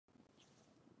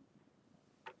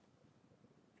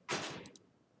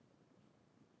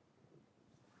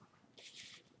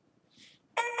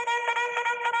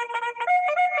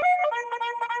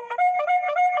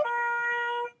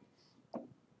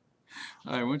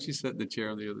why don't you set the chair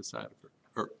on the other side of her?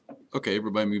 Or, okay,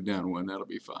 everybody move down one. That'll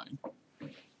be fine.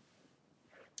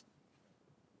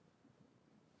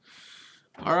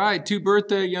 All right, 2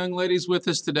 birthday young ladies with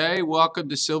us today. Welcome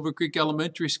to Silver Creek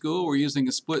Elementary School. We're using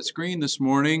a split screen this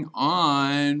morning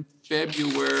on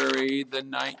February the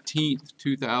 19th,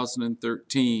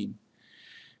 2013.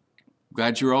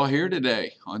 Glad you're all here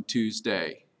today on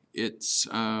Tuesday. It's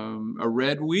a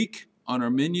red week on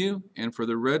our menu, and for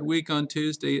the red week on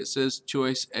Tuesday, it says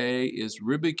choice A is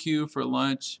Ribicue for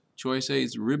lunch, choice A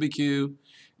is Ribicue,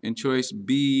 and choice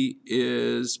B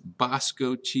is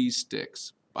Bosco cheese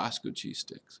sticks. Bosco cheese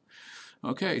sticks.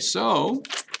 Okay, so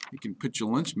you can put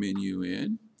your lunch menu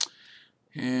in,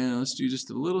 and let's do just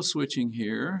a little switching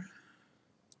here.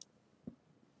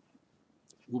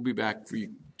 We'll be back for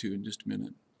you two in just a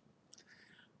minute.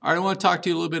 All right, I want to talk to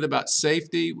you a little bit about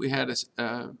safety. We had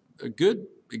a good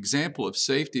example of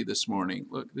safety this morning.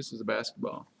 Look, this is a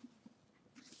basketball.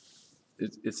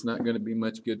 It's not going to be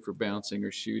much good for bouncing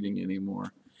or shooting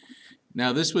anymore.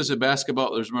 Now, this was a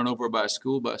basketball that was run over by a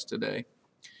school bus today.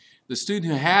 The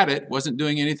student who had it wasn't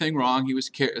doing anything wrong. He was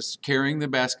carrying the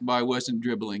basketball. He wasn't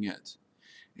dribbling it.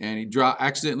 And he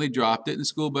accidentally dropped it, and the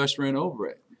school bus ran over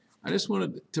it. I just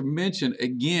wanted to mention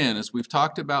again, as we've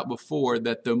talked about before,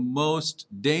 that the most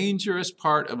dangerous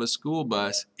part of a school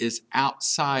bus is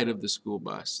outside of the school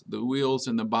bus, the wheels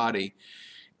and the body.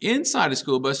 Inside a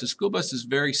school bus, the school bus is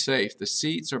very safe. The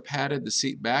seats are padded, the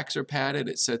seat backs are padded,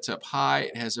 it sets up high,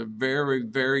 it has a very,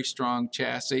 very strong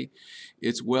chassis,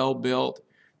 it's well built.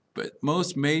 But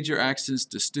most major accidents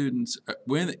to students,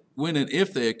 when and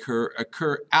if they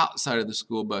occur outside of the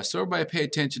school bus. So everybody pay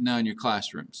attention now in your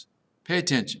classrooms. Pay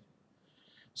attention.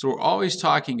 So we're always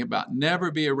talking about never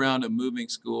be around a moving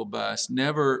school bus,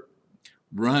 never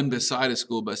run beside a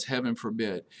school bus, heaven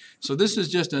forbid. So this is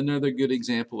just another good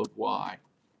example of why,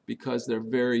 because they're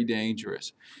very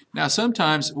dangerous. Now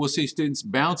sometimes we'll see students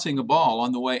bouncing a ball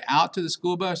on the way out to the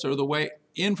school bus or the way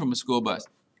in from a school bus.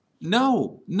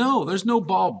 No, there's no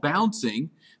ball bouncing.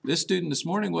 This student this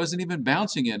morning wasn't even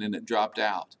bouncing it, and it dropped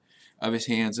out of his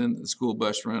hands and the school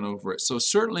bus ran over it. So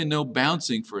certainly no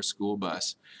bouncing for a school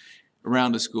bus,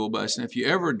 around a school bus. And if you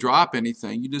ever drop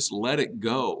anything, you just let it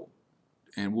go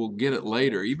and we'll get it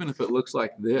later, even if it looks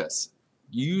like this.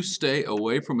 You stay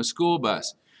away from a school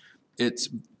bus. It's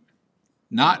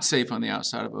not safe on the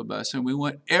outside of a bus, and we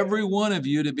want every one of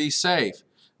you to be safe.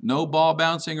 No ball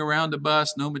bouncing around a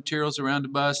bus, no materials around a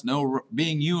bus, no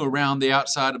being you around the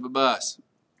outside of a bus.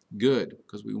 Good,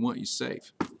 because we want you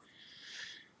safe.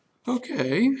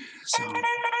 Okay, so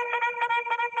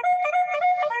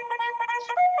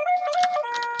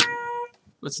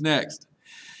what's next?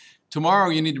 Tomorrow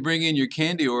you need to bring in your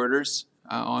candy orders.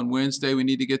 On Wednesday we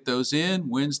need to get those in.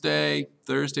 Wednesday,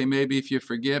 Thursday maybe if you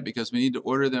forget, because we need to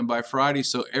order them by Friday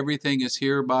so everything is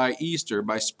here by Easter,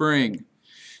 by spring.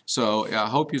 So I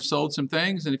hope you've sold some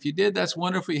things, and if you did, that's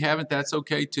wonderful. If you haven't, that's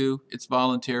okay too. It's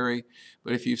voluntary.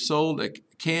 But if you've sold a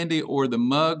candy or the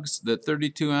mugs, the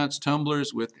 32-ounce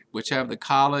tumblers which have the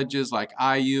colleges like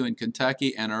IU and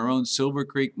Kentucky and our own Silver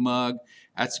Creek mug,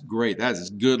 that's great. That is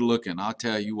good looking. I'll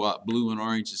tell you what, blue and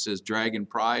orange, it says Dragon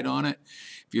Pride on it.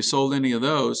 If you sold any of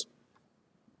those,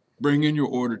 bring in your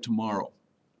order tomorrow.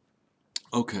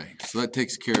 Okay, so that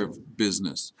takes care of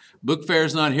business. Book fair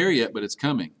is not here yet, but it's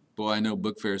coming. Boy, I know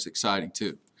book fair is exciting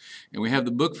too. And we have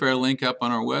the book fair link up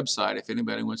on our website. If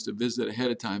anybody wants to visit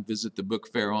ahead of time, visit the book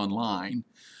fair online.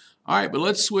 All right, but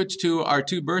let's switch to our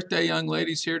 2 birthday young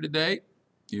ladies here today.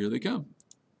 Here they come.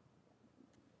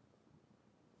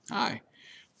 Hi.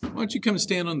 Why don't you come and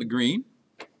stand on the green?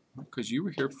 Because you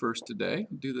were here first today.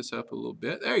 Do this up a little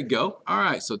bit. There you go. All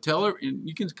right, so tell her, and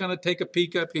you can kind of take a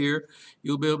peek up here.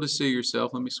 You'll be able to see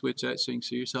yourself. Let me switch that so you can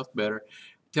see yourself better.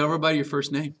 Tell everybody your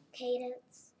first name. Cadence.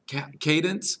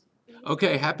 Cadence?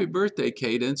 Okay, happy birthday,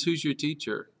 Cadence. Who's your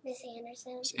teacher? Miss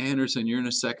Anderson. Miss Anderson, you're in the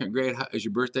 2nd grade. Is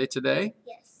your birthday today?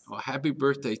 Yes. Oh, happy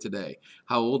birthday today.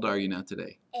 How old are you now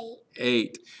today? 8.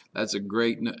 8. That's a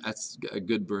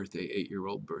good birthday,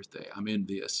 8-year-old birthday. I'm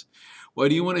envious. Well,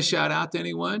 do you want to shout out to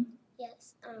anyone?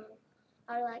 Yes.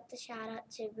 I would like to shout out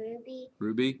to Ruby.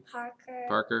 Ruby?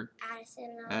 Parker.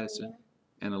 Addison.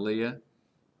 And Aaliyah.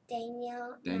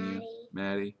 Danielle.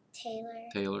 Maddie.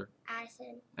 Taylor.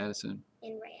 Addison.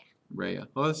 And Rhea.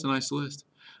 Oh, that's a nice list.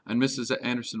 And Mrs.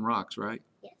 Anderson rocks, right?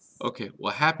 Yes. Okay,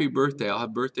 well, happy birthday. I'll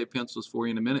have birthday pencils for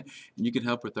you in a minute, and you can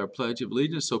help with our Pledge of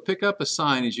Allegiance. So pick up a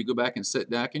sign as you go back and sit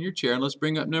back in your chair, and let's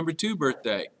bring up number 2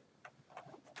 birthday.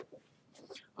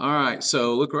 All right,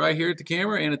 so look right here at the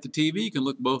camera and at the TV. You can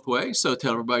look both ways. So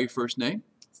tell everybody your first name.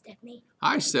 Stephanie.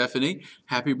 Hi, Stephanie.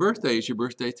 Happy birthday. Is your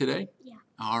birthday today? Yeah.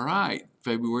 All right,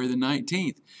 February the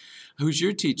 19th. Who's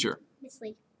your teacher? Miss Miss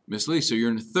Lee. Miss Lee, so you're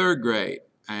in the 3rd grade.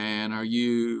 And are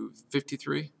you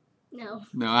 53? No,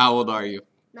 No, how old are you?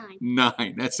 9.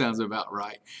 9. That sounds about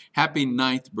right. Happy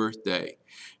 9th birthday.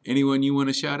 Anyone you want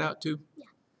to shout out to? Yeah.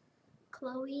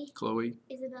 Chloe. Chloe,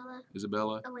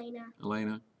 Isabella.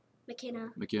 Elena, McKenna.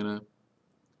 McKenna,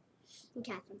 And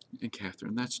Catherine. and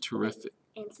Catherine. That's terrific.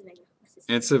 And Savannah. My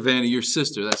sister. And Savannah, your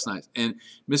sister. That's nice. And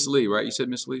Miss Lee, right? You said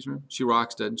Miss Lee's room? She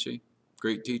rocks, doesn't she?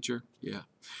 Great teacher. Yeah.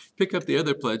 Pick up the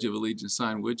other Pledge of Allegiance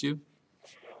sign, would you?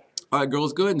 All right,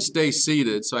 girls, go ahead and stay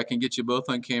seated so I can get you both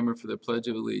on camera for the Pledge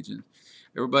of Allegiance.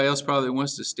 Everybody else probably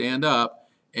wants to stand up,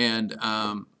 and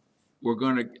we're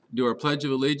going to do our Pledge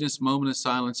of Allegiance, moment of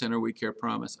silence, and our We Care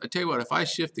promise. I tell you what, if I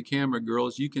shift the camera,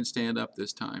 girls, you can stand up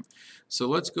this time. So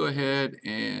let's go ahead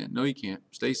and, no, you can't.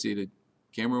 Stay seated.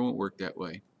 Camera won't work that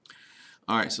way.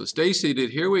 All right, so stay seated.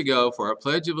 Here we go for our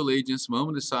Pledge of Allegiance,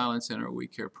 moment of silence, and our We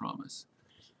Care promise.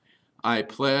 I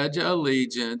pledge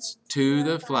allegiance to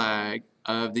the flag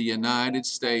of the United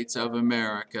States of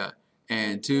America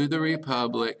and to the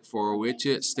republic for which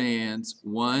it stands,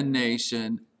 one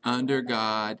nation, under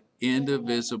God,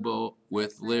 indivisible,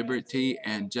 with liberty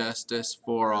and justice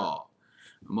for all.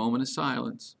 A moment of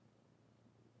silence.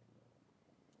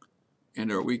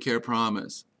 And our We Care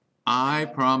promise. I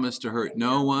promise to hurt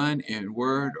no one in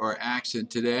word or action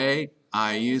today.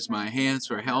 I use my hands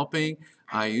for helping.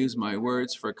 I use my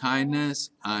words for kindness.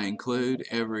 I include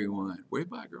everyone. Wave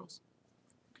bye, girls.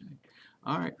 Okay.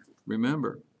 All right.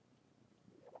 Remember,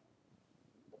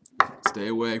 stay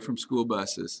away from school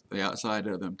buses. Stay outside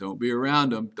of them. Don't be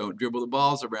around them. Don't dribble the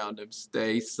balls around them.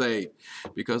 Stay safe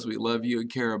because we love you and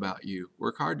care about you.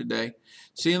 Work hard today.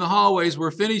 See you in the hallways.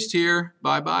 We're finished here.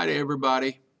 Bye-bye to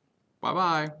everybody.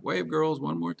 Bye-bye. Wave, girls,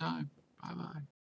 one more time. Bye-bye.